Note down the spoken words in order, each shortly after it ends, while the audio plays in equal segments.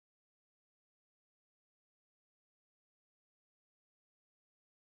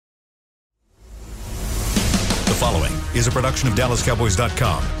is a production of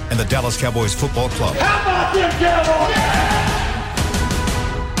DallasCowboys.com and the Dallas Cowboys Football Club. How about them Cowboys? Yeah!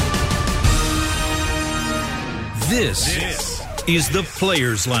 This is the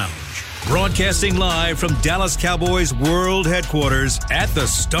Players Lounge, broadcasting live from Dallas Cowboys World Headquarters at the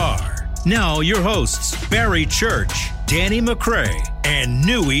Star. Now your hosts, Barry Church, Danny McCray, and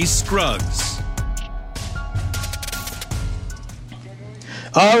Newy Scruggs.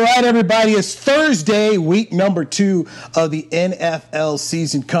 All right, everybody, it's Thursday, week number 2 of the NFL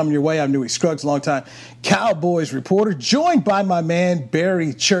season coming your way. I'm Newy Scruggs, longtime Cowboys reporter, joined by my man,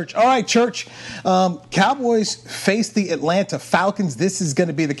 Barry Church. All right, Church, Cowboys face the Atlanta Falcons. This is going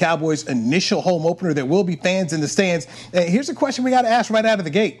to be the Cowboys' initial home opener. There will be fans in the stands. And here's a question we got to ask right out of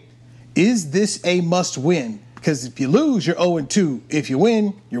the gate. Is this a must-win? Because if you lose, you're 0-2. If you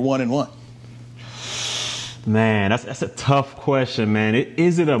win, you're 1-1. Man, that's a tough question, man.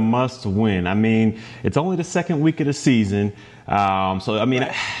 Is it a must-win? I mean, it's only the second week of the season, but I'm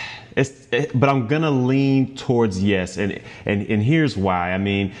gonna lean towards yes, and here's why. I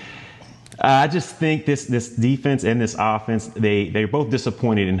mean, I just think this defense and this offense, they're both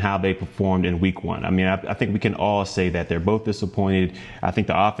disappointed in how they performed in week 1. I mean, I think we can all say that they're both disappointed. I think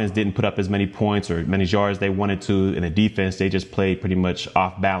the offense didn't put up as many points or many yards they wanted to. In the defense, they just played pretty much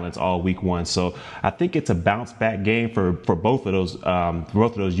off balance all week 1. So I think it's a bounce back game for both of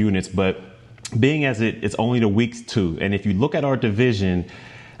those units. But being as it's only the week 2, and if you look at our division,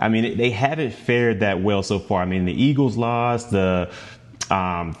 I mean, they haven't fared that well so far. I mean, the Eagles lost, the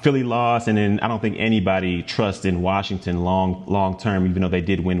Philly lost, and then I don't think anybody trusts in Washington long term, even though they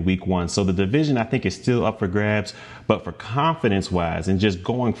did win week 1. So the division, I think, is still up for grabs. But for confidence-wise and just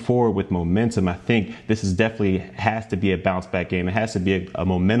going forward with momentum, I think this is definitely has to be a bounce-back game. It has to be a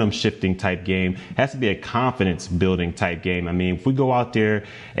momentum-shifting type game. It has to be a confidence-building type game. I mean, if we go out there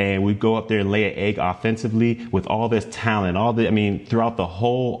and we go up there and lay an egg offensively with all this talent, throughout the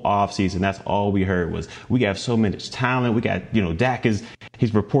whole offseason, that's all we heard was we have so much talent. We got, Dak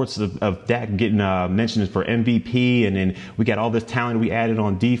he's reports of Dak getting mentioned for MVP, and then we got all this talent we added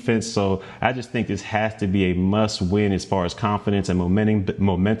on defense. So I just think this has to be a must-win as far as confidence and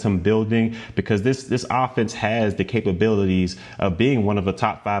momentum building, because this offense has the capabilities of being one of the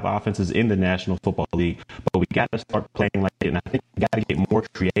top 5 offenses in the National Football League. But we got to start playing like it, and I think we got to get more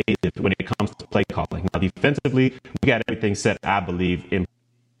creative when it comes to play calling. Now, defensively, we got everything set, I believe, in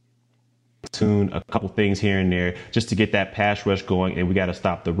tune, a couple things here and there just to get that pass rush going, and we got to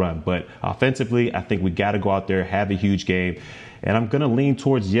stop the run. But offensively, I think we got to go out there, have a huge game, and I'm going to lean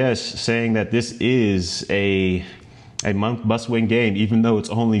towards yes, saying that this is a must-win game, even though it's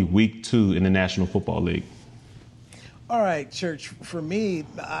only week 2 in the National Football League. All right, Church, for me,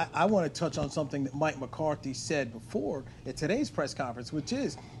 I want to touch on something that Mike McCarthy said before at today's press conference, which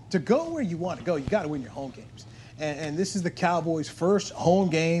is to go where you want to go, you got to win your home games. And this is the Cowboys' first home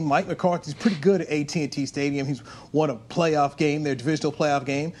game. Mike McCarthy's pretty good at AT&T Stadium. He's won a playoff game, their divisional playoff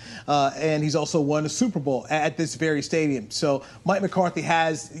game, and he's also won a Super Bowl at this very stadium. So Mike McCarthy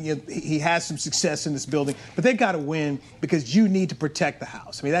has some success in this building, but they've got to win because you need to protect the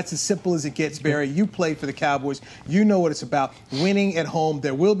house. I mean, that's as simple as it gets, Barry. You played for the Cowboys. You know what it's about, winning at home.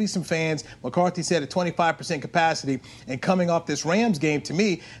 There will be some fans. McCarthy said at 25% capacity, and coming off this Rams game, to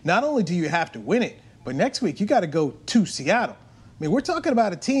me, not only do you have to win it, but next week, you got to go to Seattle. I mean, we're talking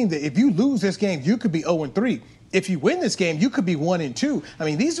about a team that if you lose this game, you could be 0-3. If you win this game, you could be 1-2. I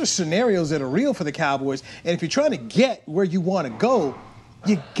mean, these are scenarios that are real for the Cowboys. And if you're trying to get where you want to go,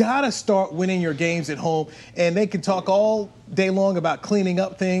 you got to start winning your games at home. And they can talk all day long about cleaning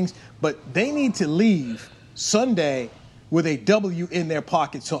up things, but they need to leave Sunday with a W in their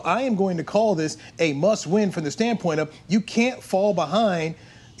pocket. So I am going to call this a must-win from the standpoint of you can't fall behind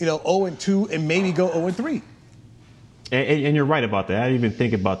 0-2 and maybe go 0-3. And you're right about that. I didn't even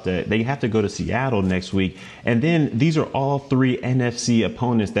think about that. They have to go to Seattle next week. And then these are all 3 NFC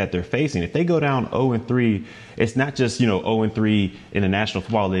opponents that they're facing. If they go down 0-3, it's not just, 0-3 in the National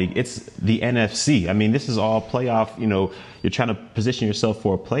Football League. It's the NFC. I mean, this is all playoff. You're trying to position yourself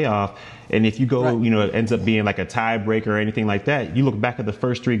for a playoff. And if you go, right, it ends up being like a tiebreaker or anything like that. You look back at the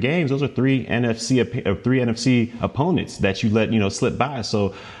first 3 games; those are 3 NFC opponents that you let slip by.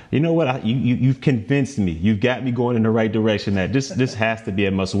 So, you know what? You've convinced me. You've got me going in the right direction. That this has to be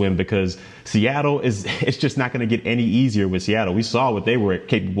a must-win, because Seattle it's just not going to get any easier with Seattle. We saw what they were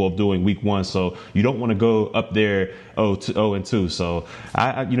capable of doing week 1. So you don't want to go up there 0-2. So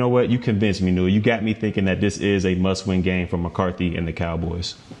you know what? You convinced me, Newy. You got me thinking that this is a must-win game for McCarthy and the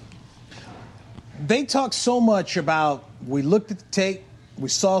Cowboys. They talk so much about, we looked at the tape, we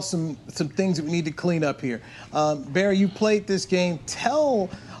saw some things that we need to clean up here. Barry, you played this game. Tell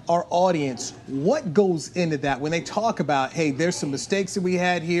our audience what goes into that when they talk about, hey, there's some mistakes that we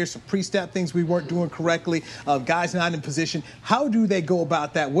had here, some pre-snap things we weren't doing correctly, guys not in position. How do they go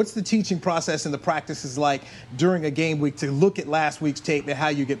about that? What's the teaching process and the practices like during a game week to look at last week's tape and how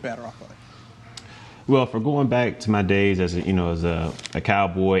you get better off of it? Well, for going back to my days as a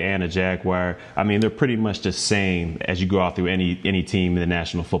Cowboy and a Jaguar, I mean, they're pretty much the same as you go out through any team in the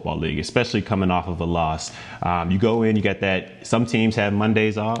National Football League, especially coming off of a loss. You go in, you got that. Some teams have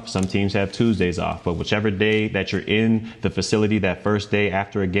Mondays off, some teams have Tuesdays off, but whichever day that you're in the facility, that first day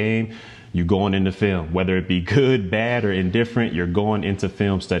after a game, you're going into film, whether it be good, bad, or indifferent, you're going into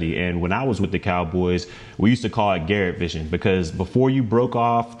film study. And when I was with the Cowboys, we used to call it Garrett vision, because before you broke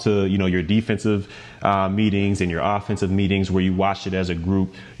off to, your defensive meetings and your offensive meetings where you watched it as a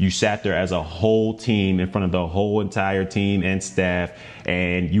group, you sat there as a whole team in front of the whole entire team and staff,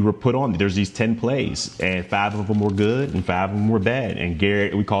 and you were put on. There's these 10 plays, and 5 of them were good and 5 of them were bad. And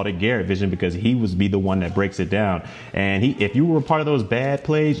Garrett, we called it Garrett vision because he was the one that breaks it down. And if you were a part of those bad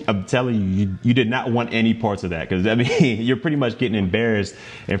plays, I'm telling you, you did not want any parts of that, because I mean, you're pretty much getting embarrassed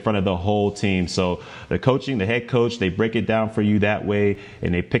in front of the whole team. So the head coach, they break it down for you that way,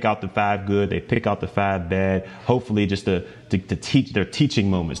 and they pick out the 5 good, they pick out the 5 bad, hopefully just to teach their teaching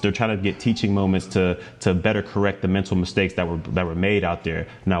moments. They're trying to get teaching moments to better correct the mental mistakes that were made out there.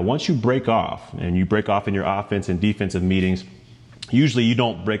 Now, once you break off, and you break off in your offense and defensive meetings, usually you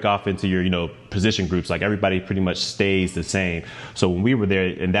don't break off into your, position groups. Like, everybody pretty much stays the same. So when we were there,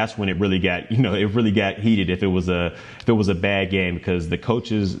 and that's when it really got, heated if it was a bad game, because the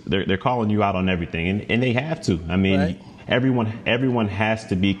coaches, they're calling you out on everything, and they have to. I mean, right. Everyone has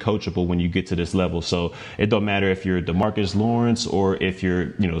to be coachable when you get to this level. So it don't matter if you're DeMarcus Lawrence or if you're,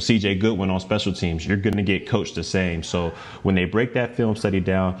 CJ Goodwin on special teams, you're going to get coached the same. So when they break that film study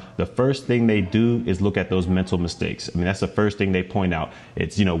down, the first thing they do is look at those mental mistakes. I mean, that's the first thing they point out.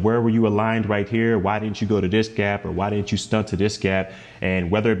 It's, where were you aligned right here? Why didn't you go to this gap, or why didn't you stunt to this gap?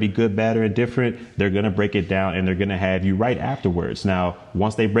 And whether it be good, bad, or indifferent, they're going to break it down, and they're going to have you right afterwards. Now,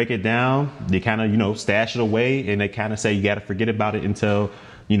 once they break it down, they kind of, stash it away, and they kind of say you got to forget about it until,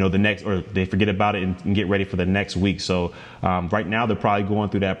 the next, or they forget about it and get ready for the next week. So right now they're probably going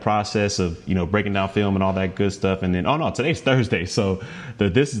through that process of, breaking down film and all that good stuff. And then, today's Thursday. So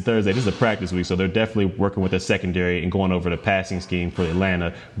this is Thursday. This is a practice week. So they're definitely working with the secondary and going over the passing scheme for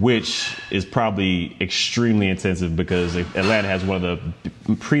Atlanta, which is probably extremely intensive because Atlanta has one of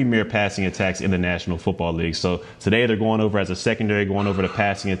the premier passing attacks in the National Football League. So today they're going over as a secondary, going over the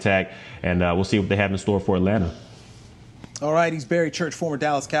passing attack, and we'll see what they have in store for Atlanta. All right, he's Barry Church, former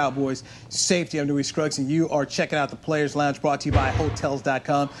Dallas Cowboys safety. I'm Dewey Scruggs, and you are checking out the Players Lounge, brought to you by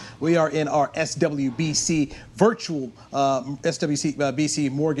Hotels.com. We are in our SWBC virtual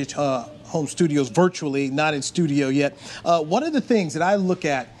SWBC Mortgage Home Studios virtually, not in studio yet. One of the things that I look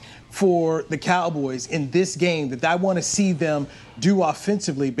at for the Cowboys in this game that I want to see them do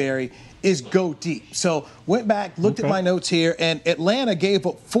offensively, Barry, is go deep. So went back, looked at my notes here, and Atlanta gave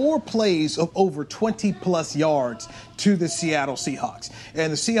up 4 plays of over 20-plus yards to the Seattle Seahawks.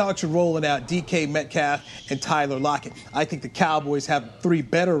 And the Seahawks are rolling out DK Metcalf and Tyler Lockett. I think the Cowboys have 3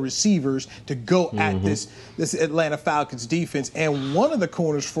 better receivers to go at this Atlanta Falcons defense. And one of the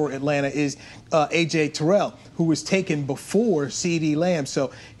corners for Atlanta is A.J. Terrell, who was taken before CeeDee Lamb.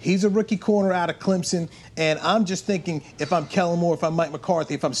 So he's a rookie corner out of Clemson. And I'm just thinking, if I'm Kellen Moore, if I'm Mike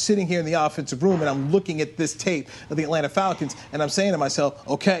McCarthy, if I'm sitting here in the offensive room and I'm looking at this tape of the Atlanta Falcons, and I'm saying to myself,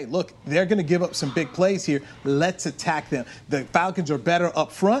 okay, look, they're going to give up some big plays here. Let's attack them. The Falcons are better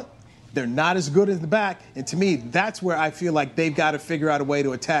up front. They're not as good as the back. And to me, that's where I feel like they've got to figure out a way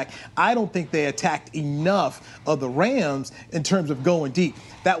to attack. I don't think they attacked enough of the Rams in terms of going deep.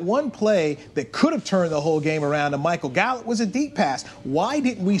 That one play that could have turned the whole game around to Michael Gallup was a deep pass. Why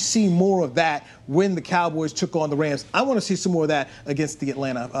didn't we see more of that when the Cowboys took on the Rams? I want to see some more of that against the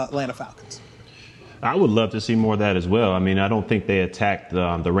Atlanta Falcons. I would love to see more of that as well. I mean, I don't think they attacked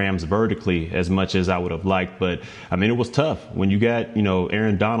the Rams vertically as much as I would have liked, but I mean, it was tough when you got,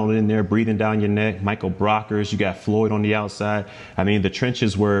 Aaron Donald in there breathing down your neck, Michael Brockers, you got Floyd on the outside. I mean, the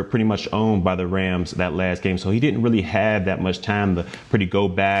trenches were pretty much owned by the Rams that last game, so he didn't really have that much time to go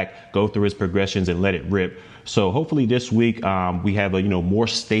back, go through his progressions and let it rip. So hopefully this week we have a more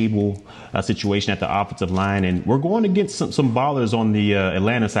stable situation at the offensive line, and we're going against some ballers on the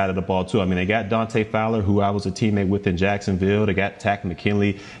Atlanta side of the ball too. I mean, they got Dante Fowler, who I was a teammate with in Jacksonville. They got Takk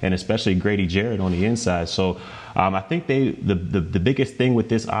McKinley and especially Grady Jarrett on the inside. So I think the biggest thing with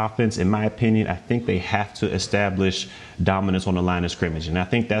this offense, in my opinion, I think they have to establish dominance on the line of scrimmage. And I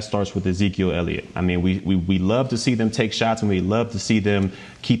think that starts with Ezekiel Elliott. I mean, we love to see them take shots, and we love to see them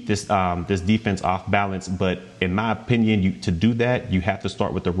keep this defense off balance. But in my opinion, to do that, you have to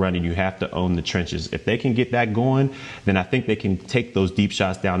start with the run, and you have to own the trenches. If they can get that going, then I think they can take those deep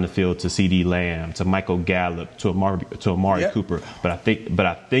shots down the field to CeeDee Lamb, to Michael Gallup, to Amari Cooper. But I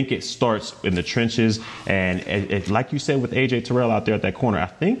think it starts in the trenches. And like you said with A.J. Terrell out there at that corner, I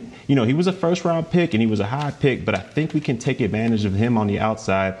think, he was a first-round pick and he was a high pick, but I think we can take advantage of him on the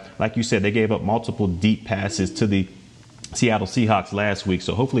outside. Like you said, they gave up multiple deep passes to the Seattle Seahawks last week,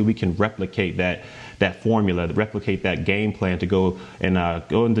 so hopefully we can replicate that formula, replicate that game plan to go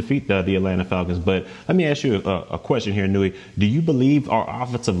and defeat the Atlanta Falcons. But let me ask you a question here, Nui. Do you believe our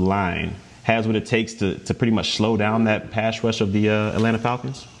offensive line has what it takes to pretty much slow down that pass rush of the Atlanta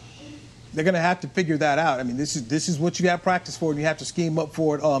Falcons? They're going to have to figure that out. I mean, this is what you have practice for, and you have to scheme up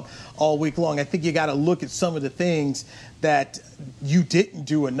for it all week long. I think you got to look at some of the things that you didn't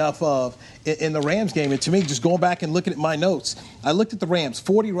do enough of in the Rams game. And to me, just going back and looking at my notes, I looked at the Rams,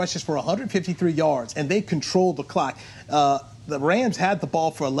 40 rushes for 153 yards, and they controlled the clock. The Rams had the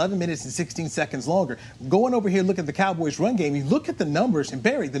ball for 11 minutes and 16 seconds longer. Going over here, look at the Cowboys' run game. You look at the numbers, and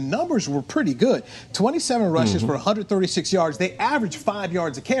Barry, the numbers were pretty good. 27 rushes for 136 yards. They averaged 5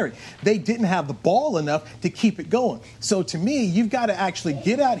 yards a carry. They didn't have the ball enough to keep it going. So to me, you've got to actually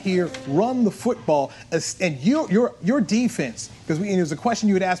get out here, run the football, and your defense. Because there was a question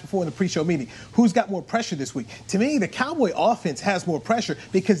you had asked before in the pre-show meeting. Who's got more pressure this week? To me, the Cowboy offense has more pressure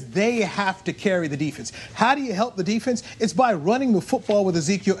because they have to carry the defense. How do you help the defense? It's by running the football with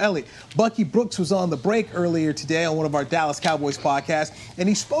Ezekiel Elliott. Bucky Brooks was on the break earlier today on one of our Dallas Cowboys podcasts, and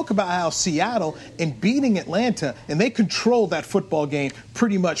he spoke about how Seattle, in beating Atlanta, and they controlled that football game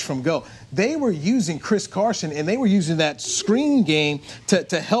pretty much from go. They were using Chris Carson, and they were using that screen game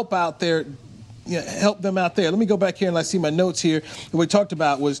to help out their help them out there. Let me go back here and I see my notes here. What we talked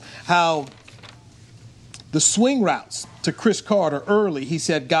about was how the swing routes to Chris Carter early, he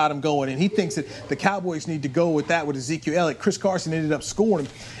said, got him going. And he thinks that the Cowboys need to go with that with Ezekiel Elliott. Chris Carson ended up scoring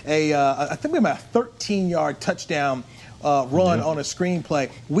I think a 13-yard touchdown run on a screenplay.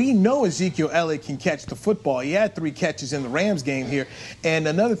 We know Ezekiel Elliott can catch the football. He had 3 catches in the Rams game here. And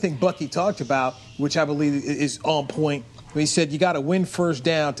another thing Bucky talked about, which I believe is on point, he said you got to win first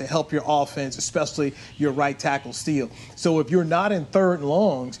down to help your offense, especially your right tackle steal. So if you're not in third and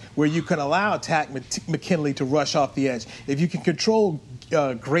longs where you can allow Takk McKinley to rush off the edge, if you can control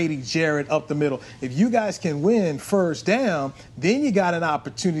Grady Jarrett up the middle, if you guys can win first down, then you got an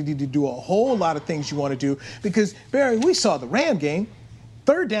opportunity to do a whole lot of things you want to do. Because, Barry, we saw the Ram game.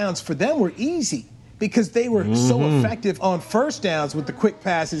 Third downs for them were easy, because they were so effective on first downs with the quick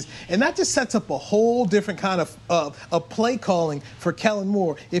passes. And that just sets up a whole different kind of play calling for Kellen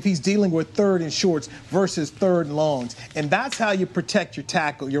Moore if he's dealing with third and shorts versus third and longs. And that's how you protect your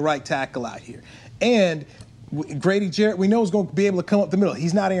tackle, your right tackle out here. And Grady Jarrett, we know, is going to be able to come up the middle.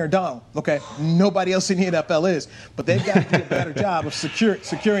 He's not Aaron Donald, okay? Nobody else in the NFL is. But they've got to do a better job of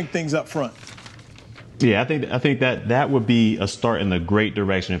securing things up front. Yeah, I think that would be a start in the great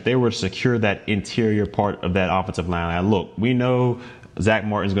direction if they were to secure that interior part of that offensive line. Now, look, we know Zach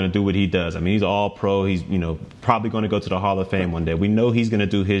Martin's going to do what he does. I mean, he's all pro. He's, probably going to go to the Hall of Fame one day. We know he's going to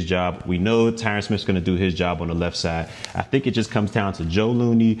do his job. We know Tyron Smith's going to do his job on the left side. I think it just comes down to Joe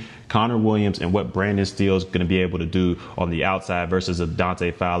Looney, Connor Williams, and what Brandon Steele's going to be able to do on the outside versus a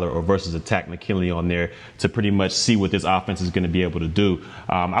Dante Fowler or versus a Takk McKinley on there to pretty much see what this offense is going to be able to do.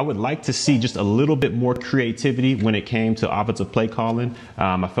 I would like to see just a little bit more creativity when it came to offensive play calling.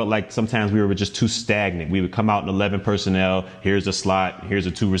 I felt like sometimes we were just too stagnant. We would come out in 11 personnel. Here's a slot. Here's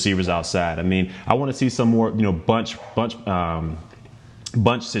the 2 receivers outside. I mean, I want to see some more, bunch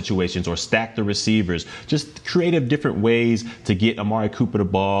situations or stack the receivers, just creative different ways to get Amari Cooper the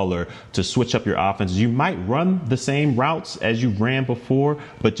ball or to switch up your offense. You might run the same routes as you ran before,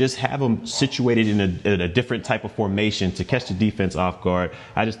 but just have them situated in a different type of formation to catch the defense off guard.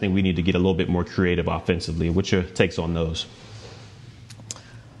 I just think we need to get a little bit more creative offensively. What's your takes on those?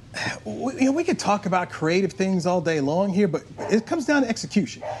 We could talk about creative things all day long here, but it comes down to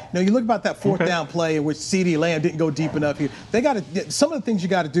execution. You look about that fourth down play in which CeeDee Lamb didn't go deep enough here. Some of the things you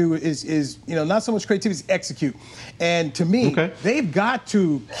got to do is not so much creativity, execute. And to me, they've got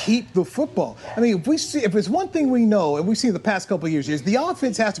to keep the football. I mean, if it's one thing we know, and we've seen the past couple of years, is the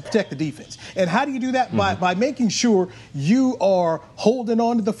offense has to protect the defense. And how do you do that? By making sure you are holding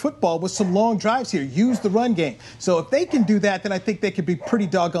on to the football with some long drives here. Use the run game. So if they can do that, then I think they could be pretty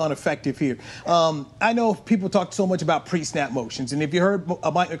doggone down effective here. I know people talk so much about pre-snap motions, and if you heard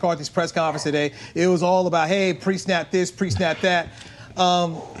Mike McCarthy's press conference today, it was all about, hey, pre-snap this, pre-snap that.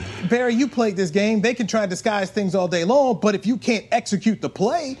 Barry, you played this game. They can try to disguise things all day long, but if you can't execute the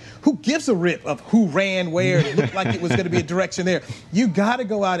play, who gives a rip of who ran where? It looked like it was going to be a direction there. You got to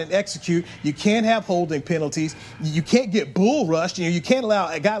go out and execute. You can't have holding penalties. You can't get bull rushed. You know, you can't allow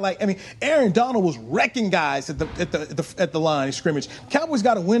a guy like, I mean, Aaron Donald was wrecking guys at the line of scrimmage. Cowboys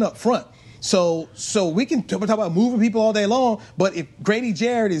got to win up front. So we can talk about moving people all day long, but if Grady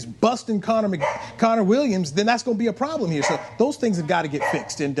Jarrett is busting Connor Williams, then that's going to be a problem here. So those things have got to get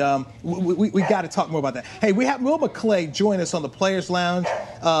fixed, and we got to talk more about that. Hey, we had Will McClay join us on the Players Lounge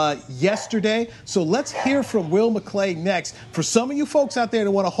yesterday, so let's hear from Will McClay next. For some of you folks out there that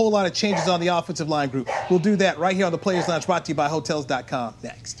want a whole lot of changes on the offensive line group, we'll do that right here on the Players Lounge, brought to you by Hotels.com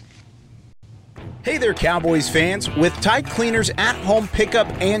next. Hey there, Cowboys fans. With Tide Cleaners at-home pickup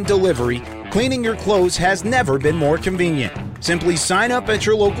and delivery, cleaning your clothes has never been more convenient. Simply sign up at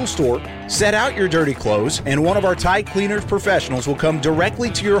your local store, set out your dirty clothes, and one of our Tide Cleaners professionals will come directly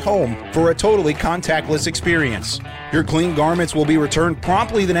to your home for a totally contactless experience. Your clean garments will be returned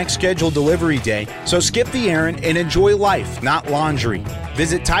promptly the next scheduled delivery day, so skip the errand and enjoy life, not laundry.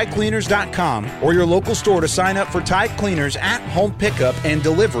 Visit TideCleaners.com or your local store to sign up for Tide Cleaners at-home pickup and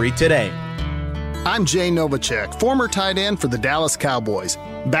delivery today. I'm Jay Novacek, former tight end for the Dallas Cowboys.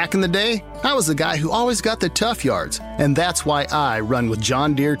 Back in the day, I was the guy who always got the tough yards, and that's why I run with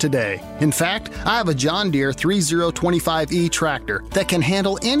John Deere today. In fact, I have a John Deere 3025E tractor that can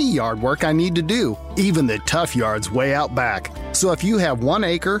handle any yard work I need to do, even the tough yards way out back. So if you have 1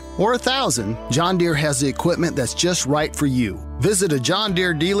 acre or 1,000, John Deere has the equipment that's just right for you. Visit a John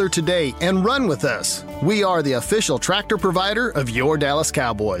Deere dealer today and run with us. We are the official tractor provider of your Dallas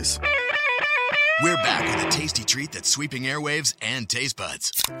Cowboys. We're back with a tasty treat that's sweeping airwaves and taste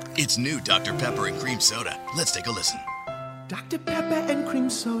buds. It's new Dr. Pepper and Cream Soda. Let's take a listen. Dr. Pepper and Cream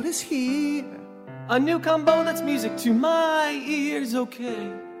Soda's here. A new combo that's music to my ears,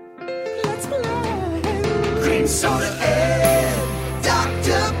 okay. Let's play. Cream Soda and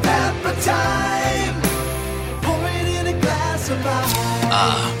Dr. Pepper time. Pour it in a glass of ice.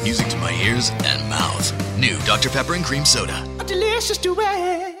 Ah, music to my ears and mouth. New Dr. Pepper and Cream Soda. A delicious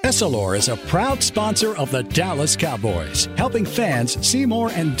duet. Essilor is a proud sponsor of the Dallas Cowboys, helping fans see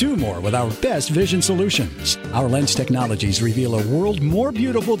more and do more with our best vision solutions. Our lens technologies reveal a world more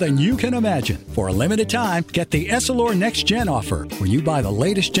beautiful than you can imagine. For a limited time, get the Essilor Next Gen offer. When you buy the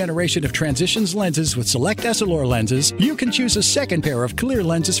latest generation of Transitions lenses with select Essilor lenses, you can choose a second pair of clear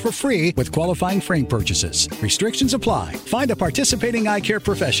lenses for free with qualifying frame purchases. Restrictions apply. Find a participating eye care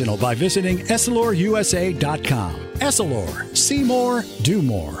professional by visiting EssilorUSA.com. Essilor. See more, do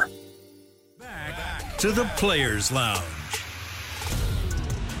more. Back to the Players Lounge.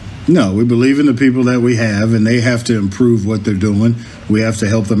 No, we believe in the people that we have, and they have to improve what they're doing. We have to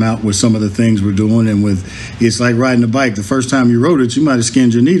help them out with some of the things we're doing. And it's like riding a bike. The first time you rode it, you might have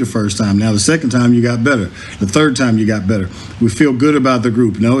skinned your knee the first time. Now, the second time, you got better. The third time, you got better. We feel good about the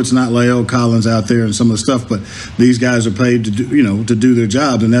group. No, it's not La'el Collins out there and some of the stuff, but these guys are paid to do their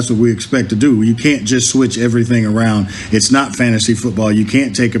job, and that's what we expect to do. You can't just switch everything around. It's not fantasy football. You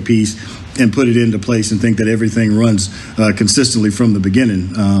can't take a piece and put it into place and think that everything runs consistently from the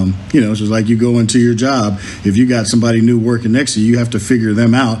beginning. It's just like you go into your job. If you got somebody new working next to you, you have to figure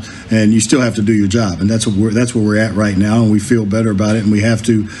them out, and you still have to do your job. And that's where we're at right now, and we feel better about it. And we have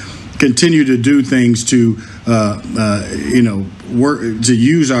to continue to do things to work to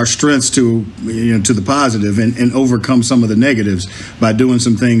use our strengths to the positive and overcome some of the negatives by doing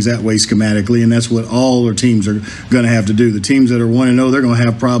some things that way schematically. And that's what all our teams are going to have to do. The teams that are 1-0, they're going to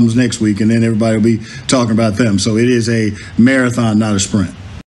have problems next week, and then everybody will be talking about them. So it is a marathon, not a sprint.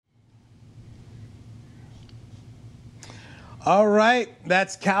 All right,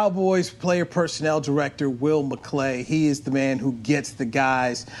 that's Cowboys player personnel director Will McClay. He is the man who gets the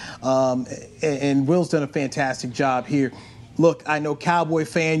guys, and Will's done a fantastic job here. Look, I know Cowboy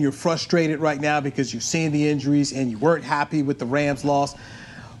fan, you're frustrated right now because you've seen the injuries and you weren't happy with the Rams loss.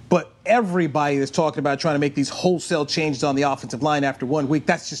 But everybody that's talking about trying to make these wholesale changes on the offensive line after 1 week,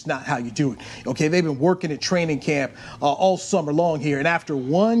 that's just not how you do it. Okay, they've been working at training camp all summer long here. And after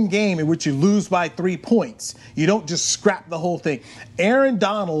one game in which you lose by 3 points, you don't just scrap the whole thing. Aaron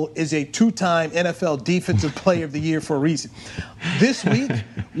Donald is a 2-time NFL Defensive Player of the Year for a reason. This week,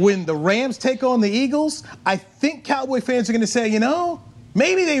 when the Rams take on the Eagles, I think Cowboy fans are going to say,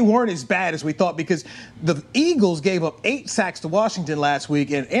 Maybe they weren't as bad as we thought, because the Eagles gave up 8 sacks to Washington last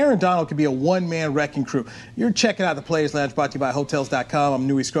week, and Aaron Donald could be a one-man wrecking crew. You're checking out the Players Lounge, brought to you by Hotels.com. I'm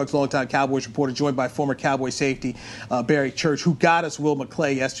Newey Scruggs, longtime Cowboys reporter, joined by former Cowboy safety Barry Church, who got us Will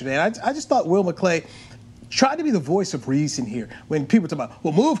McClay yesterday. And I just thought Will McClay tried to be the voice of reason here. When people talk about,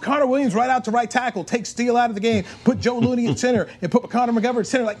 well, move Connor Williams right out to right tackle, take Steele out of the game, put Joe Looney at center, and put Connor McGovern at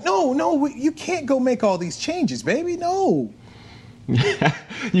center. Like, no, you can't go make all these changes, baby. No.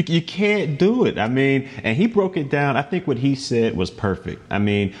 You can't do it. I mean, and he broke it down. I think what he said was perfect. I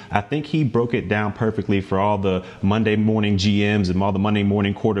mean, I think he broke it down perfectly for all the Monday morning GMs and all the Monday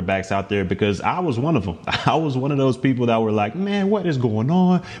morning quarterbacks out there, because I was one of them. I was one of those people that were like, man, what is going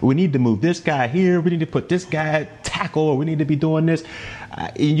on? We need to move this guy here. We need to put this guy at tackle, or we need to be doing this.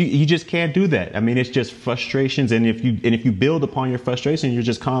 You just can't do that. I mean, it's just frustrations. And if you build upon your frustration, you're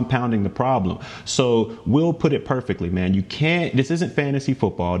just compounding the problem. So Will put it perfectly, man. You can't, this isn't fantasy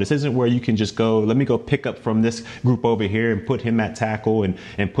football. This isn't where you can just go, let me go pick up from this group over here and put him at tackle and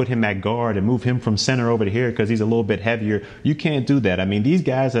put him at guard and move him from center over to here because he's a little bit heavier. You can't do that. I mean, these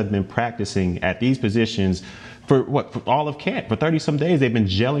guys have been practicing at these positions for all of camp. For 30 some days, they've been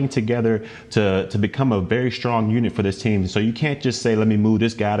gelling together to become a very strong unit for this team. So you can't just say, let me move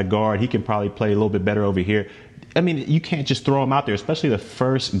this guy to guard. He can probably play a little bit better over here. I mean, you can't just throw him out there, especially the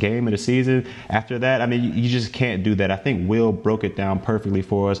first game of the season. After that, I mean, you just can't do that. I think Will broke it down perfectly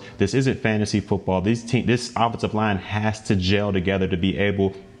for us. This isn't fantasy football. This offensive line has to gel together to be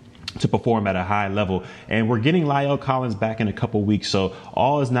able to perform at a high level. And we're getting La'el Collins back in a couple weeks, so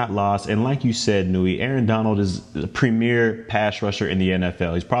all is not lost. And like you said, Newey, Aaron Donald is the premier pass rusher in the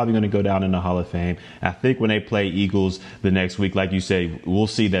NFL. He's probably going to go down in the Hall of Fame. I think when they play Eagles the next week, like you say, we'll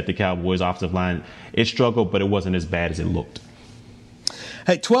see that the Cowboys offensive line, it struggled, but it wasn't as bad as it looked.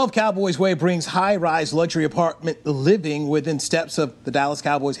 Hey, 12 Cowboys Way brings high-rise luxury apartment living within steps of the Dallas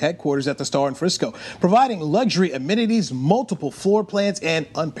Cowboys headquarters at the Star in Frisco. Providing luxury amenities, multiple floor plans, and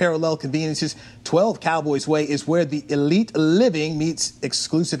unparalleled conveniences, 12 Cowboys Way is where the elite living meets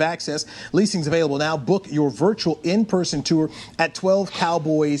exclusive access. Leasing's available now. Book your virtual in-person tour at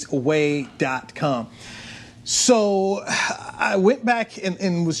 12cowboysway.com. So I went back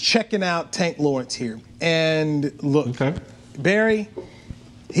and was checking out Tank Lawrence here. And look, Barry,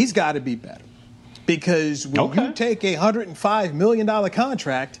 he's got to be better, because when you take a $105 million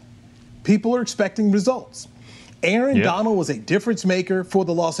contract, people are expecting results. Aaron Donald was a difference maker for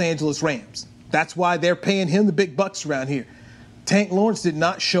the Los Angeles Rams. That's why they're paying him the big bucks around here. Tank Lawrence did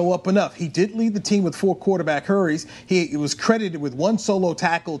not show up enough. He did lead the team with 4 quarterback hurries. He was credited with 1 solo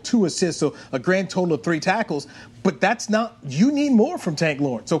tackle, 2 assists, so a grand total of 3 tackles. But that's not, you need more from Tank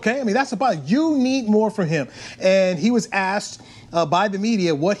Lawrence, okay? I mean, that's about, you need more from him. And he was asked by the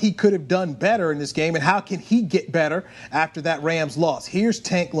media what he could have done better in this game and how can he get better after that Rams loss. Here's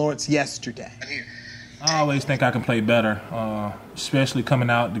Tank Lawrence yesterday. I always think I can play better, especially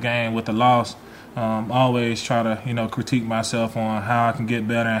coming out the game with a loss. I always try to, critique myself on how I can get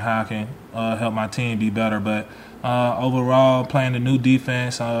better and how I can help my team be better. But overall, playing the new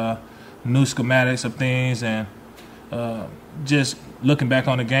defense, new schematics of things, and just looking back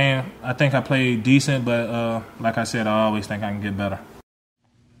on the game, I think I played decent. But like I said, I always think I can get better.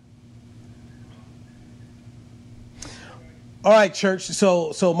 All right, Church.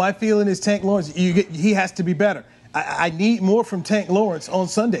 So my feeling is Tank Lawrence, he has to be better. I need more from Tank Lawrence on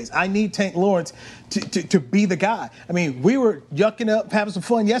Sundays. I need Tank Lawrence to be the guy. I mean, we were yucking up, having some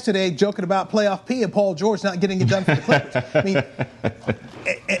fun yesterday, joking about playoff P and Paul George not getting it done for the Clippers. I mean,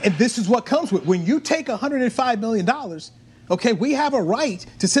 and this is what comes with when you take $105 million. Okay, we have a right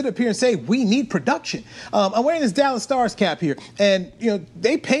to sit up here and say we need production. I'm wearing this Dallas Stars cap here, and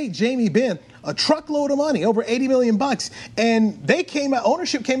they paid Jamie Benn a truckload of money, over $80 million, and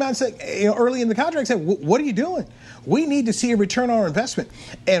ownership came out and said, early in the contract, said, "What are you doing? We need to see a return on our investment."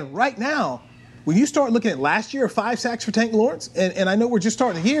 And right now, when you start looking at last year, 5 sacks for Tank Lawrence, and I know we're just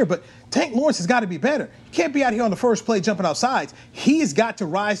starting the year, but Tank Lawrence has got to be better. You can't be out here on the first play jumping out sides. He has got to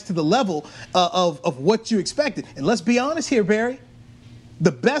rise to the level of what you expected. And let's be honest here, Barry.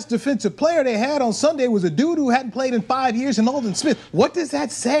 The best defensive player they had on Sunday was a dude who hadn't played in 5 years, in Aldon Smith. What does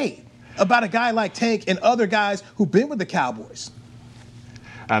that say about a guy like Tank and other guys who've been with the Cowboys?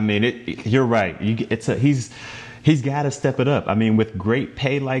 I mean, you're right. He's got to step it up. I mean, with great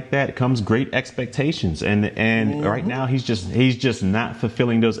pay like that comes great expectations, and right now he's just not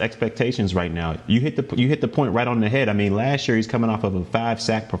fulfilling those expectations right now. You hit the point right on the head. I mean, last year he's coming off of a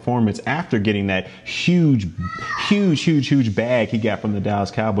 5-sack performance after getting that huge bag he got from the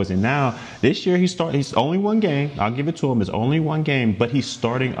Dallas Cowboys, and now this year he's only one game. I'll give it to him. It's only one game, but he's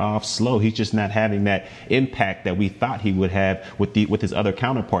starting off slow. He's just not having that impact that we thought he would have with his other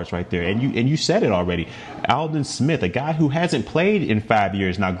counterparts right there. And you said it already. Aldon Smith, a guy who hasn't played in 5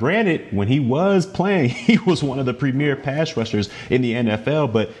 years. Now, granted, when he was playing, he was one of the premier pass rushers in the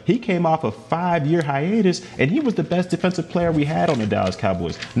NFL, but he came off a 5-year hiatus, and he was the best defensive player we had on the Dallas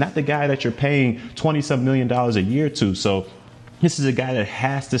Cowboys, not the guy that you're paying $20-some million a year to. So this is a guy that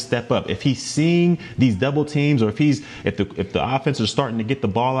has to step up. If he's seeing these double teams, or if the offense is starting to get the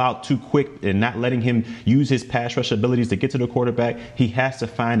ball out too quick and not letting him use his pass rush abilities to get to the quarterback, he has to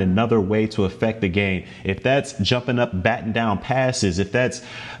find another way to affect the game. If that's jumping up, batting down passes, if that's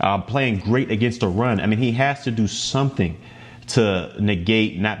playing great against the run, I mean, he has to do something to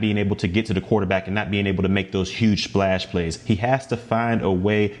negate not being able to get to the quarterback and not being able to make those huge splash plays. He has to find a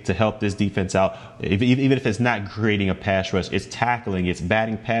way to help this defense out, even if it's not creating a pass rush. It's tackling, it's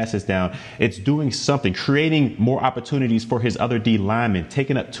batting passes down, it's doing something, creating more opportunities for his other D linemen,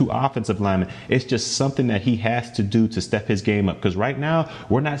 taking up 2 offensive linemen. It's just something that he has to do to step his game up, because right now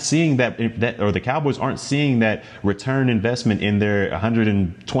we're not seeing that, or the Cowboys aren't seeing that return investment in their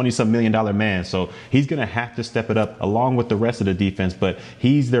 $120-some million man. So he's going to have to step it up along with the rest of the defense, but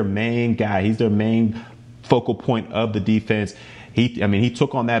he's their main guy. He's their main focal point of the defense. He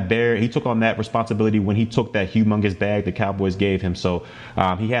took on that responsibility when he took that humongous bag the Cowboys gave him. So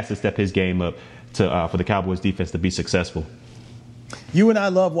he has to step his game up for the Cowboys defense to be successful. You and I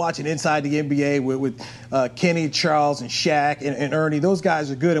love watching Inside the NBA with Kenny, Charles, and Shaq and Ernie. Those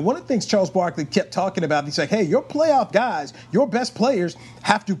guys are good. And one of the things Charles Barkley kept talking about, he's like, hey, your playoff guys, your best players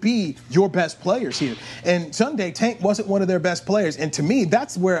have to be your best players here. And Sunday, Tank wasn't one of their best players. And to me,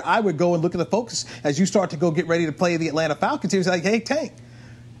 that's where I would go and look at the focus as you start to go get ready to play the Atlanta Falcons. He was like, hey, Tank,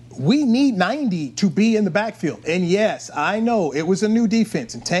 we need 90 to be in the backfield. And yes, I know it was a new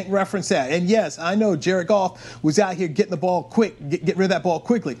defense, and Tank referenced that. And yes, I know Jared Goff was out here getting the ball quick, get rid of that ball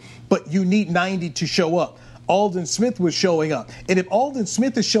quickly. But you need 90 to show up. Aldon Smith was showing up. And if Aldon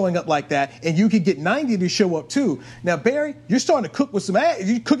Smith is showing up like that, and you could get 90 to show up too. Now, Barry, you're starting to cook with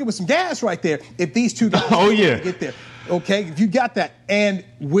you're cooking with some gas right there if these two guys get there. Okay, if you got that. And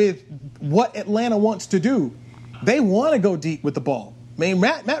with what Atlanta wants to do, they want to go deep with the ball. I mean,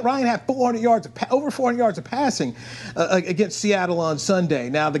 Matt Ryan had over 400 yards of passing against Seattle on Sunday.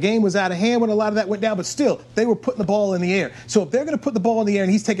 Now, the game was out of hand when a lot of that went down, but still, they were putting the ball in the air. So if they're going to put the ball in the air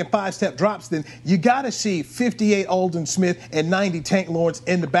and he's taking 5-step drops, then you got to see 58 Aldon Smith and 90 Tank Lawrence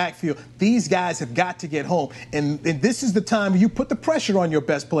in the backfield. These guys have got to get home. And this is the time you put the pressure on your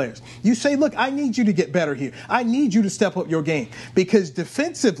best players. You say, look, I need you to get better here. I need you to step up your game. Because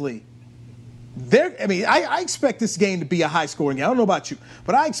defensively, I expect this game to be a high-scoring game. I don't know about you,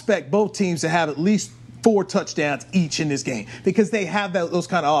 but I expect both teams to have at least 4 touchdowns each in this game because they have those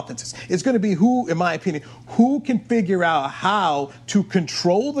kind of offenses. It's going to be in my opinion, who can figure out how to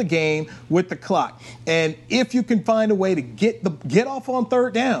control the game with the clock. And if you can find a way to get off on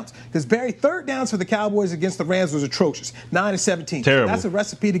third downs, because Barry, third downs for the Cowboys against the Rams was atrocious, 9-17. Terrible. That's a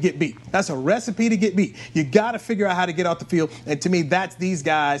recipe to get beat. You got to figure out how to get off the field. And to me, that's these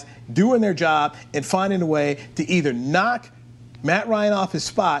guys doing their job and finding a way to either knock Matt Ryan off his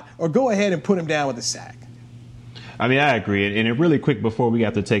spot or go ahead and put him down with a sack. I mean, I agree. And really quick before we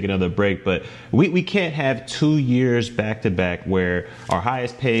have to take another break, but we can't have 2 years back-to-back where our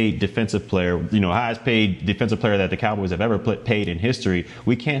highest paid defensive player that the Cowboys have ever paid in history,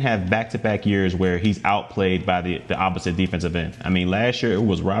 we can't have back-to-back years where he's outplayed by the opposite defensive end. I mean, last year it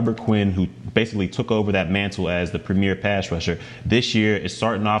was Robert Quinn who basically took over that mantle as the premier pass rusher. This year, it's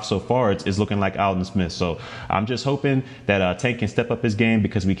starting off so far, it's looking like Aldon Smith. So I'm just hoping that Tank can step up his game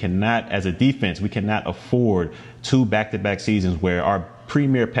because we cannot, as a defense, we cannot afford 2 back-to-back seasons where our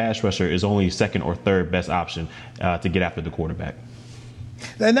premier pass rusher is only second or third best option to get after the quarterback.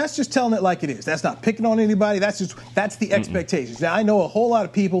 And that's just telling it like it is. That's not picking on anybody. That's the expectations. Now, I know a whole lot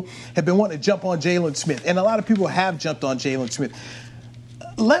of people have been wanting to jump on Jaylon Smith, and a lot of people have jumped on Jaylon Smith.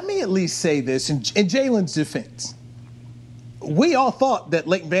 Let me at least say this in Jaylon's defense. We all thought that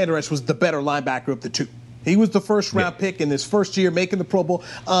Leighton Vander Esch was the better linebacker of the two. He was the first-round pick in his first year making the Pro Bowl.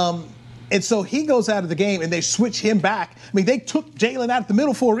 And so he goes out of the game, and they switch him back. I mean, they took Jaylon out of the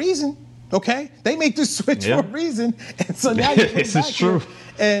middle for a reason, okay? They make this switch for a reason. And so now you put this back is true.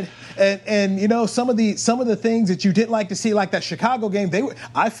 Here. And you know, some of the things that you didn't like to see, like that Chicago game,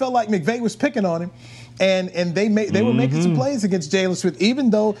 I felt like McVay was picking on him. And they were making some plays against Jalen Smith, even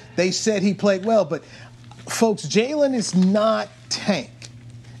though they said he played well. But, folks, Jalen is not Tank.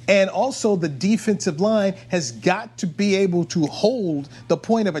 And also the defensive line has got to be able to hold the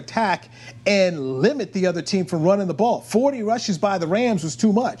point of attack and limit the other team from running the ball. 40 rushes by the Rams was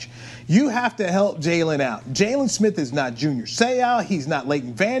too much. You have to help Jalen out. Jalen Smith is not Junior Seau. He's not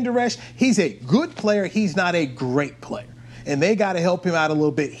Leighton Vander Esch. He's a good player. He's not a great player. And they got to help him out a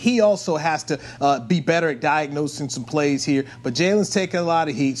little bit. He also has to be better at diagnosing some plays here. But Jalen's taking a lot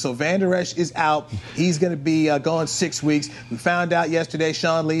of heat. So Vander Esch is out. He's going to be gone 6 weeks. We found out yesterday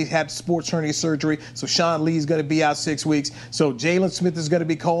Sean Lee had sports hernia surgery. So Sean Lee is going to be out 6 weeks. So Jalen Smith is going to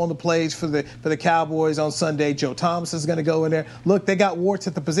be calling the plays for the Cowboys on Sunday. Joe Thomas is going to go in there. Look, they got warts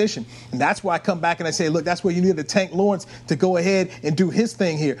at the position. And that's why I come back and I say, look, that's where you need the Tank Lawrence to go ahead and do his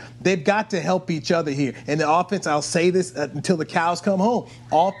thing here. They've got to help each other here. And the offense, I'll say this until the cows come home.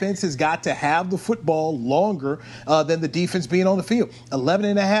 Offense has got to have the football longer than the defense being on the field. 11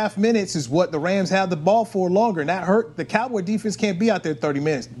 and a half minutes is what the Rams have the ball for longer, and that hurt. The Cowboy defense can't be out there 30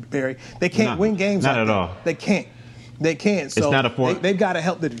 minutes, Barry. They can't win games. Not at all. They can't. They can't. So they've got to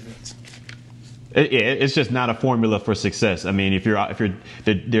help the defense. It's just not a formula for success. I mean,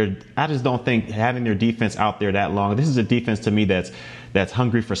 I just don't think having their defense out there that long. This is a defense to me that's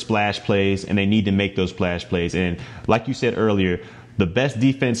hungry for splash plays, and they need to make those splash plays. And like you said earlier, the best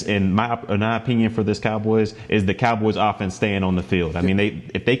defense, in my opinion, for this Cowboys is the Cowboys offense staying on the field. I mean,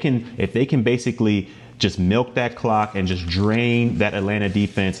 if they can basically just milk that clock and just drain that Atlanta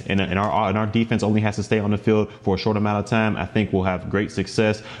defense, and our defense only has to stay on the field for a short amount of time, I think we'll have great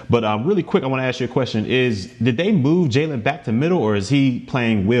success. But really quick, I want to ask you a question. Did they move Jalen back to middle, or is he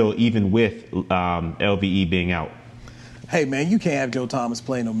playing will even with LVE being out? Hey, man, you can't have Joe Thomas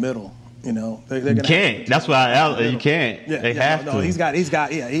playing no middle. You know, you can't. That's why you can't. They have to.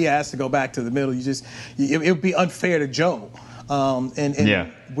 He has to go back to the middle. It would be unfair to Joe.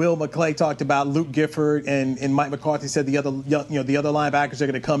 Will McClay talked about Luke Gifford and Mike McCarthy said the other linebackers are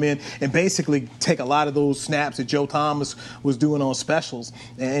going to come in and basically take a lot of those snaps that Joe Thomas was doing on specials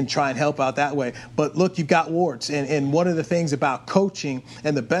and try and help out that way. But look, you've got warts, and one of the things about coaching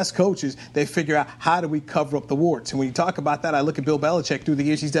and the best coaches, they figure out how do we cover up the warts. And when you talk about that, I look at Bill Belichick through the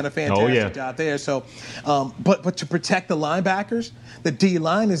years; he's done a fantastic job there. So, but to protect the linebackers, the D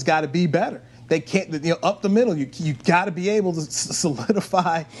line has got to be better. They can't, up the middle. You got to be able to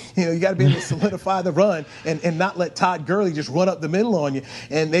solidify. You got to be able to solidify the run and not let Todd Gurley just run up the middle on you.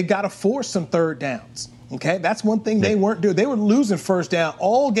 And they got to force some third downs. Okay, that's one thing they weren't doing. They were losing first down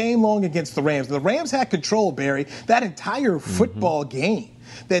all game long against the Rams. The Rams had control, Barry, that entire football game.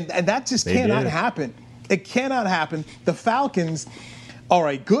 And that just cannot happen. It cannot happen. The Falcons are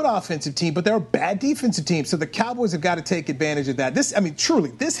a good offensive team, but they're a bad defensive team. So the Cowboys have got to take advantage of that.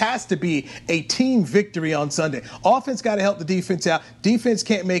 Truly, this has to be a team victory on Sunday. Offense got to help the defense out. Defense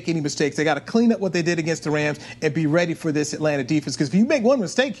can't make any mistakes. They got to clean up what they did against the Rams and be ready for this Atlanta defense. Because if you make one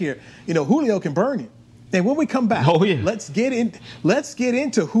mistake here, Julio can burn you. And when we come back, let's get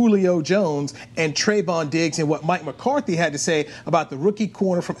into Julio Jones and Trayvon Diggs and what Mike McCarthy had to say about the rookie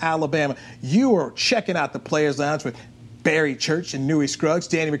corner from Alabama. You are checking out the Players Lounge with Barry Church and Newey Scruggs.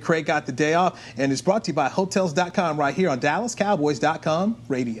 Danny McCray got the day off, and it's brought to you by Hotels.com right here on DallasCowboys.com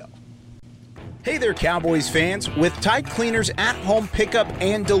radio. Hey there, Cowboys fans. With Tide Cleaners at-home pickup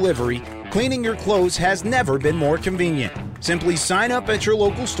and delivery, cleaning your clothes has never been more convenient. Simply sign up at your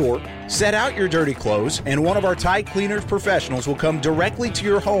local store, set out your dirty clothes, and one of our Tide Cleaners professionals will come directly to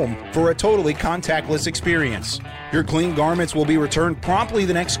your home for a totally contactless experience. Your clean garments will be returned promptly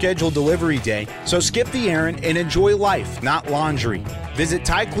the next scheduled delivery day, so skip the errand and enjoy life, not laundry. Visit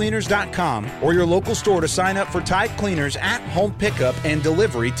TideCleaners.com or your local store to sign up for Tide Cleaners at-home pickup and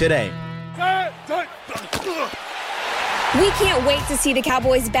delivery today. We can't wait to see the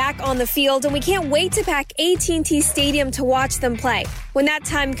Cowboys back on the field, and we can't wait to pack AT&T Stadium to watch them play. When that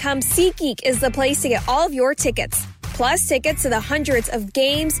time comes, SeatGeek is the place to get all of your tickets. Plus, tickets to the hundreds of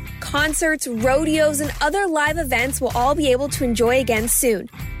games, concerts, rodeos, and other live events we'll all be able to enjoy again soon.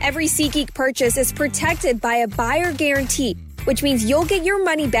 Every SeatGeek purchase is protected by a buyer guarantee, which means you'll get your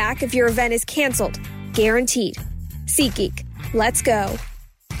money back if your event is canceled. Guaranteed. SeatGeek. Let's go.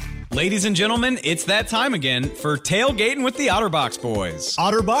 Ladies and gentlemen, it's that time again for Tailgating with the OtterBox Boys.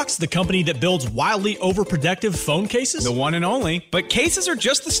 OtterBox, the company that builds wildly overprotective phone cases? The one and only. But cases are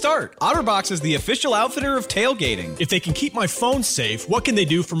just the start. OtterBox is the official outfitter of tailgating. If they can keep my phone safe, what can they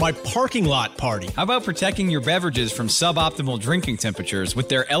do for my parking lot party? How about protecting your beverages from suboptimal drinking temperatures with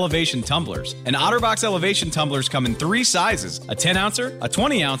their Elevation Tumblers? And OtterBox Elevation Tumblers come in 3 sizes, a 10-ouncer, a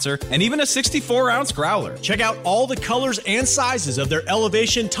 20-ouncer, and even a 64-ounce growler. Check out all the colors and sizes of their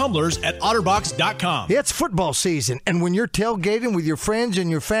Elevation Tumblers tumblers at otterbox.com. It's football season, and when you're tailgating with your friends and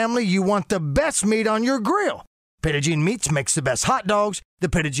your family, you want the best meat on your grill. Petit Meats makes the best hot dogs, the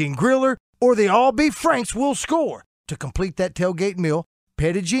Petit Griller, or the all-beef Franks will score. To complete that tailgate meal,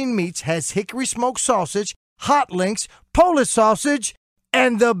 Petit Meats has hickory smoked sausage, hot links, Polish sausage,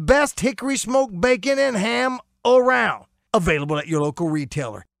 and the best hickory smoked bacon and ham around. Available at your local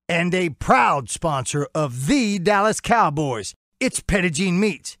retailer. And a proud sponsor of the Dallas Cowboys. It's Petit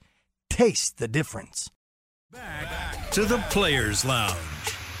Meats. Taste the difference. Back to the Players Lounge.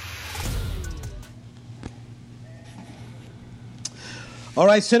 All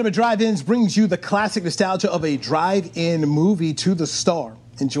right, Cinema Drive-Ins brings you the classic nostalgia of a drive-in movie to the Star.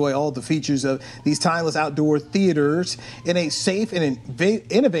 Enjoy all the features of these timeless outdoor theaters in a safe and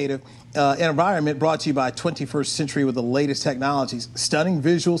innovative environment, brought to you by 21st Century with the latest technologies, stunning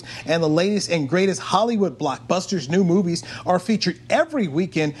visuals, and the latest and greatest Hollywood blockbusters. New movies are featured every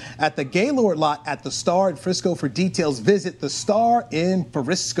weekend at the Gaylord lot at the Star in Frisco. For details, visit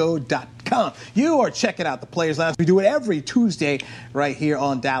thestarinfrisco.com. You are checking out the Players Lounge. We do it every Tuesday right here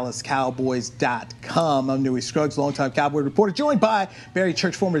on DallasCowboys.com. I'm Newy Scruggs, longtime Cowboy reporter, joined by Barry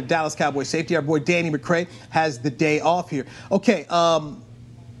Church, former Dallas Cowboy safety. Our boy Danny McCray has the day off here. Okay,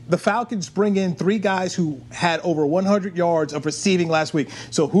 the Falcons bring in three guys who had over 100 yards of receiving last week.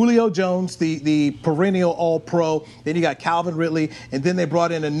 So Julio Jones, the perennial All-Pro. Then you got Calvin Ridley, and then they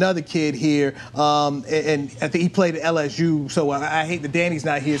brought in another kid here, and I think he played at LSU. So I hate that Danny's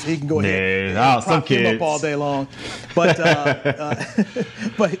not here, so he can go ahead and prop him up all day long. But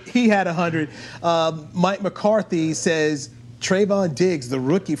but he had 100. Mike McCarthy says Trayvon Diggs, the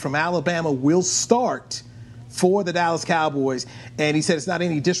rookie from Alabama, will start for the Dallas Cowboys, and he said it's not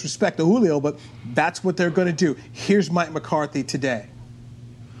any disrespect to Julio, but that's what they're going to do. Here's Mike McCarthy today.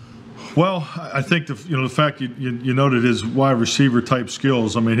 Well, I think the fact you noted his wide receiver type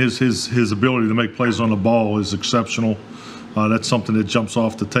skills. I mean, his ability to make plays on the ball is exceptional. That's something that jumps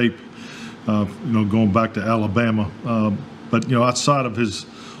off the tape. Going back to Alabama, but outside of his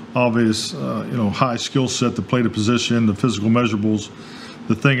obvious high skill set to play the position, the physical measurables.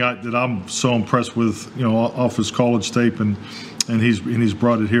 The thing that I'm so impressed with, off his college tape, and he's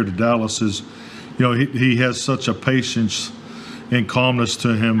brought it here to Dallas is, he has such a patience and calmness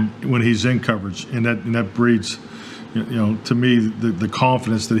to him when he's in coverage, and that breeds, to me, the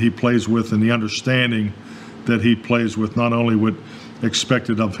confidence that he plays with and the understanding that he plays with, not only what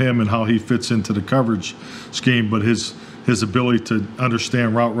expected of him and how he fits into the coverage scheme, but his ability to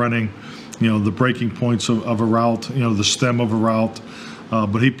understand route running, the breaking points of a route, the stem of a route.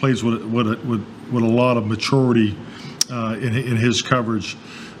 But he plays with a lot of maturity in his coverage,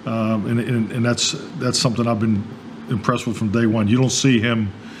 and that's something I've been impressed with from day one. You don't see him;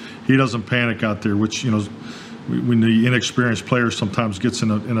 he doesn't panic out there, which when the inexperienced player sometimes gets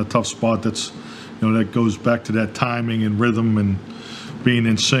in a tough spot. That's that goes back to that timing and rhythm and being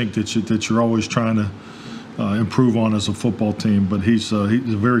in sync that you're always trying to improve on as a football team. But he's a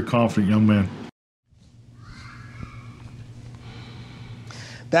very confident young man.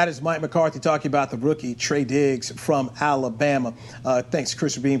 That is Mike McCarthy talking about the rookie, Trey Diggs from Alabama. Thanks,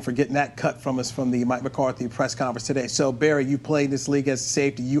 Chris Rabin, for getting that cut from us from the Mike McCarthy press conference today. So, Barry, you played this league as a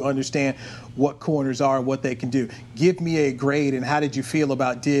safety. You understand what corners are and what they can do. Give me a grade, and how did you feel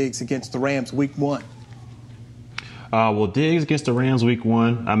about Diggs against the Rams week 1? Well, Diggs against the Rams week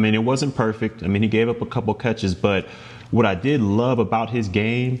 1, I mean, it wasn't perfect. I mean, he gave up a couple catches, but what I did love about his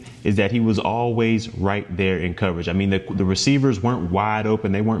game is that he was always right there in coverage. I mean, the receivers weren't wide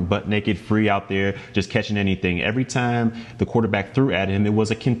open. They weren't butt naked free out there just catching anything. Every time the quarterback threw at him, it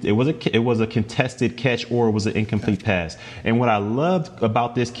was a contested catch or it was an incomplete pass. And what I loved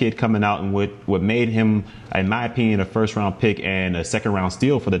about this kid coming out and what made him, in my opinion, a first-round pick and a second-round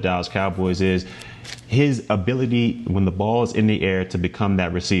steal for the Dallas Cowboys is his ability when the ball is in the air to become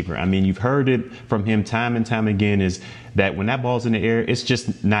that receiver. I mean, you've heard it from him time and time again, is that when that ball's in the air, it's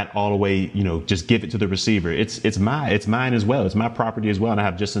just not all the way, just give it to the receiver. It's mine as well. It's my property as well. And I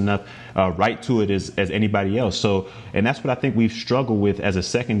have just enough right to it as anybody else. So, and that's what I think we've struggled with as a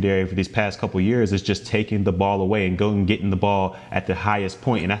secondary for these past couple of years, is just taking the ball away and going and getting the ball at the highest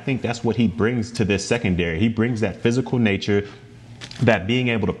point. And I think that's what he brings to this secondary. He brings that physical nature, that being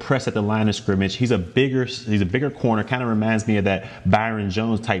able to press at the line of scrimmage. He's a bigger corner, kind of reminds me of that Byron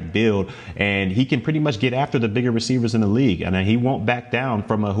Jones type build, and he can pretty much get after the bigger receivers in the league, and he won't back down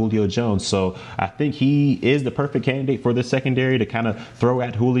from a Julio Jones. So I think he is the perfect candidate for the secondary to kind of throw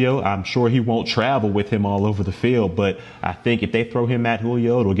at Julio. I'm sure he won't travel with him all over the field, but I think if they throw him at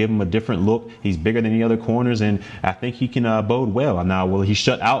Julio, it'll give him a different look. He's bigger than the other corners, and I think he can bode well. Now, will he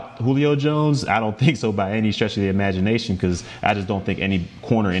shut out Julio Jones? I don't think so by any stretch of the imagination, because I just don't think think any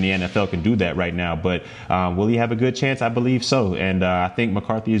corner in the NFL can do that right now. But will he have a good chance? I believe so. And I think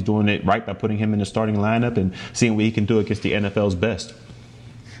McCarthy is doing it right by putting him in the starting lineup and seeing what he can do against the NFL's best.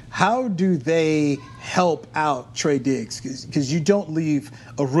 How do they help out Trey Diggs? Because you don't leave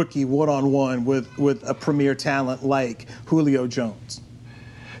a rookie one-on-one with a premier talent like Julio Jones.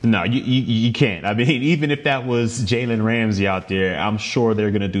 No, you can't. I mean, even if that was Jalen Ramsey out there, I'm sure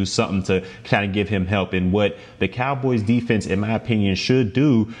they're going to do something to kind of give him help. And what the Cowboys defense, in my opinion, should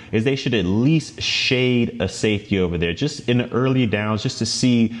do is they should at least shade a safety over there, just in the early downs, just to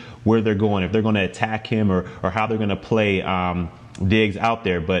see where they're going, if they're going to attack him or how they're going to play Diggs out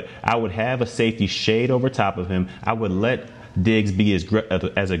there. But I would have a safety shade over top of him. I would let Diggs be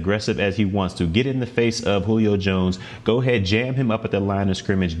as aggressive as he wants to. Get in the face of Julio Jones. Go ahead, jam him up at the line of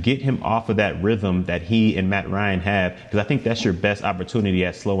scrimmage. Get him off of that rhythm that he and Matt Ryan have, because I think that's your best opportunity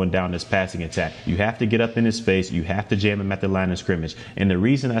at slowing down this passing attack. You have to get up in his face. You have to jam him at the line of scrimmage. And the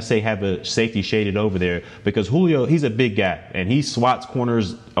reason I say have a safety shaded over there, because Julio, he's a big guy, and he swats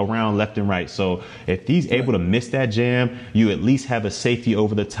corners around left and right. So if he's able to miss that jam, you at least have a safety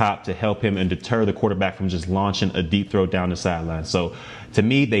over the top to help him and deter the quarterback from just launching a deep throw down the sideline. So to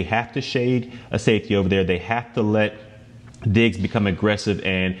me, they have to shade a safety over there. They have to let Diggs become aggressive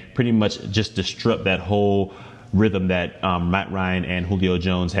and pretty much just disrupt that whole rhythm that Matt Ryan and Julio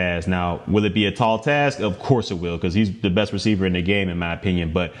Jones has. Now, will it be a tall task? Of course it will, because he's the best receiver in the game, in my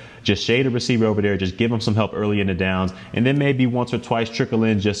opinion. But just shade a receiver over there, just give him some help early in the downs, and then maybe once or twice trickle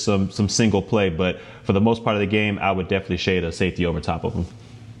in just some single play. But for the most part of the game, I would definitely shade a safety over top of him.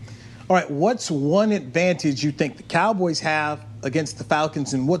 All right, what's one advantage you think the Cowboys have against the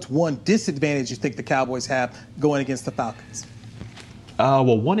Falcons, and what's one disadvantage you think the Cowboys have going against the Falcons?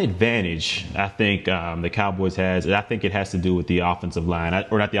 Well, one advantage I think the Cowboys has, I think it has to do with the offensive line,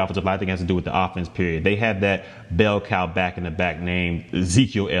 or not the offensive line, I think it has to do with the offense, period. They have that bell cow back in the back named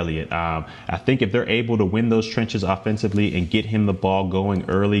Ezekiel Elliott. I think if they're able to win those trenches offensively and get him the ball going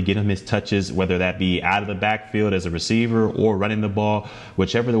early, get him his touches, whether that be out of the backfield as a receiver or running the ball,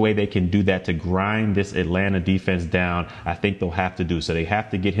 whichever the way they can do that to grind this Atlanta defense down, I think they'll have to do. So they have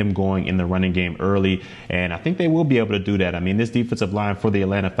to get him going in the running game early, and I think they will be able to do that. I mean, this defensive line for the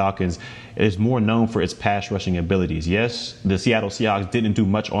Atlanta Falcons is more known for its pass rushing abilities. Yes, the Seattle Seahawks didn't do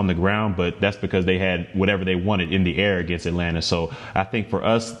much on the ground, but that's because they had whatever they wanted in the air against Atlanta. So I think for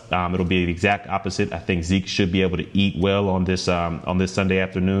us, it'll be the exact opposite. I think Zeke should be able to eat well on this Sunday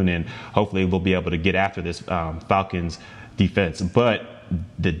afternoon, and hopefully we'll be able to get after this Falcons defense. But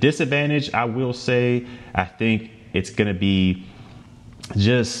the disadvantage, I will say, I think it's going to be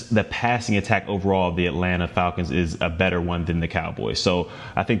just the passing attack overall of the Atlanta Falcons is a better one than the Cowboys. So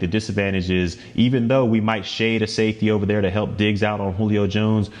I think the disadvantage is, even though we might shade a safety over there to help Diggs out on Julio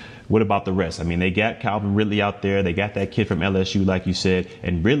Jones, what about the rest? I mean, they got Calvin Ridley out there. They got that kid from LSU, like you said.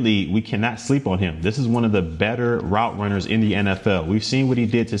 And Ridley, we cannot sleep on him. This is one of the better route runners in the NFL. We've seen what he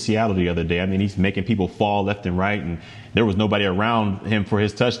did to Seattle the other day. I mean, he's making people fall left and right, and there was nobody around him for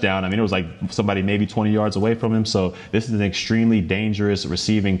his touchdown. I mean, it was like somebody maybe 20 yards away from him. So this is an extremely dangerous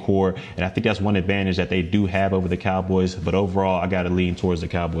receiving core, and I think that's one advantage that they do have over the Cowboys. But overall, I got to lean towards the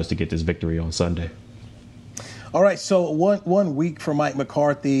Cowboys to get this victory on Sunday. All right, so one week for Mike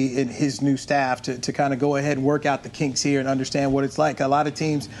McCarthy and his new staff to kind of go ahead and work out the kinks here and understand what it's like. A lot of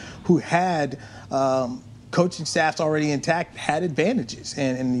teams who had coaching staffs already intact had advantages.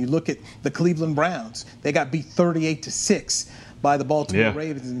 And you look at the Cleveland Browns, they got beat 38-6 by the Baltimore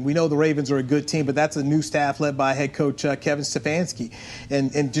Ravens. And we know the Ravens are a good team, but that's a new staff led by head coach Kevin Stefanski.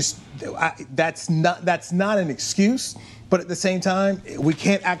 And just that's not an excuse. But at the same time, we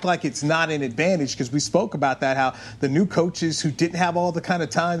can't act like it's not an advantage, because we spoke about that, how the new coaches who didn't have all the kind of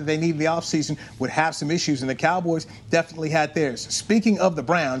time that they need in the offseason would have some issues, and the Cowboys definitely had theirs. Speaking of the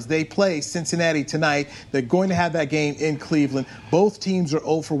Browns, they play Cincinnati tonight. They're going to have that game in Cleveland. Both teams are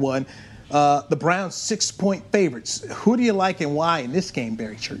 0-1. The Browns 6-point favorites. Who do you like and why in this game,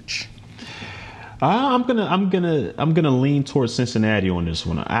 Barry Church? I'm gonna lean towards Cincinnati on this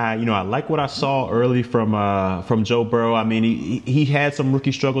one. I like what I saw early from Joe Burrow. I mean, he had some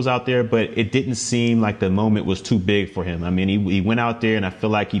rookie struggles out there, but it didn't seem like the moment was too big for him. I mean, he went out there, and I feel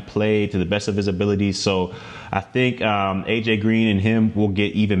like he played to the best of his abilities. So I think AJ Green and him will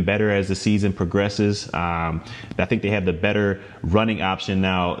get even better as the season progresses. I think they have the better running option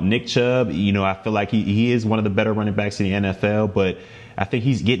now. Nick Chubb, I feel like he is one of the better running backs in the NFL, but I think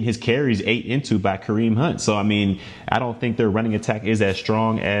he's getting his carries ate into by Kareem Hunt. So, I mean, I don't think their running attack is as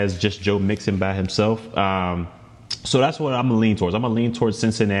strong as just Joe Mixon by himself. So that's what I'm going to lean towards. I'm going to lean towards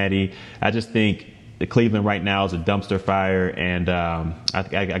Cincinnati. I just think the Cleveland right now is a dumpster fire, and I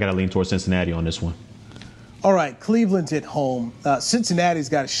got to lean towards Cincinnati on this one. All right, Cleveland's at home. Cincinnati's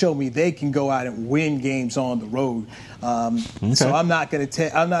got to show me they can go out and win games on the road. So I'm not going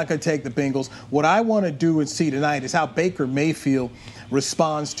to take the Bengals. What I want to do and see tonight is how Baker Mayfield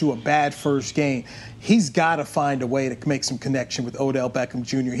responds to a bad first game. He's got to find a way to make some connection with Odell Beckham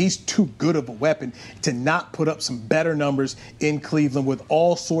Jr. He's too good of a weapon to not put up some better numbers in Cleveland with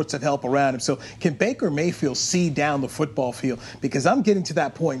all sorts of help around him. So can Baker Mayfield see down the football field? Because I'm getting to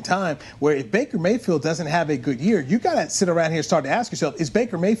that point in time where if Baker Mayfield doesn't have a good year, you got to sit around here and start to ask yourself, is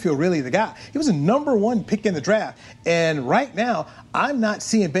Baker Mayfield really the guy? He was a number 1 pick in the draft. And right now, I'm not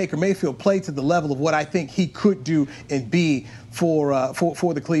seeing Baker Mayfield play to the level of what I think he could do and be for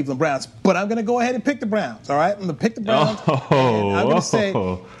the Cleveland Browns. But I'm going to go ahead and pick the Browns, all right? I'm going to pick the Browns.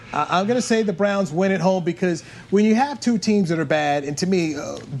 I'm going to say the Browns win at home because when you have two teams that are bad, and to me,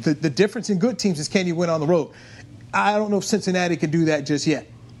 the difference in good teams is can you win on the road? I don't know if Cincinnati can do that just yet.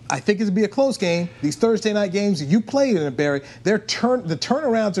 I think it'll be a close game. These Thursday night games that you played in, Barry, the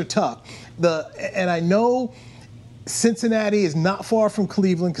turnarounds are tough. And I know Cincinnati is not far from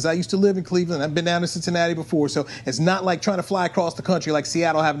Cleveland because I used to live in Cleveland. I've been down to Cincinnati before, so it's not like trying to fly across the country like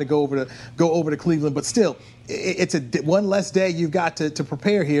Seattle having to go over to Cleveland. But still, it's one less day you've got to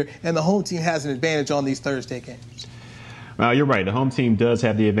prepare here, and the home team has an advantage on these Thursday games. You're right. The home team does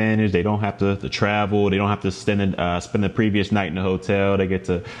have the advantage. They don't have to travel. They don't have to spend the previous night in the hotel. They get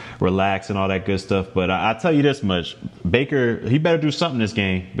to relax and all that good stuff. But I tell you this much, Baker, he better do something this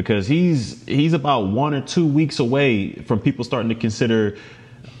game because he's about 1 or 2 weeks away from people starting to consider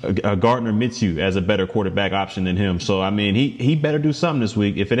Gardner Minshew as a better quarterback option than him. So, I mean, he better do something this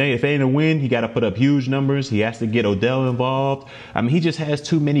week. If it ain't a win, he got to put up huge numbers. He has to get Odell involved. I mean, he just has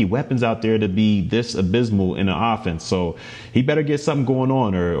too many weapons out there to be this abysmal in the offense. So he better get something going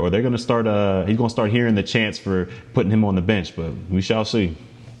on or they're going to start he's going to start hearing the chants for putting him on the bench. But we shall see.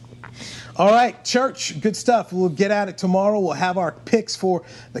 All right, Church, good stuff. We'll get at it tomorrow. We'll have our picks for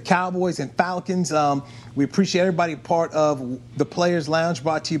the Cowboys and Falcons. We appreciate everybody part of the Players Lounge,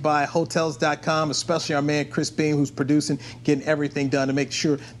 brought to you by Hotels.com, especially our man Chris Beam, who's producing, getting everything done to make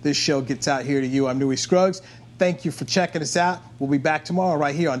sure this show gets out here to you. I'm Newey Scruggs. Thank you for checking us out. We'll be back tomorrow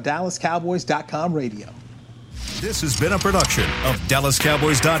right here on DallasCowboys.com radio. This has been a production of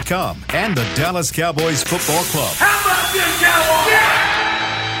DallasCowboys.com and the Dallas Cowboys Football Club. How about this, Cowboys? Yeah!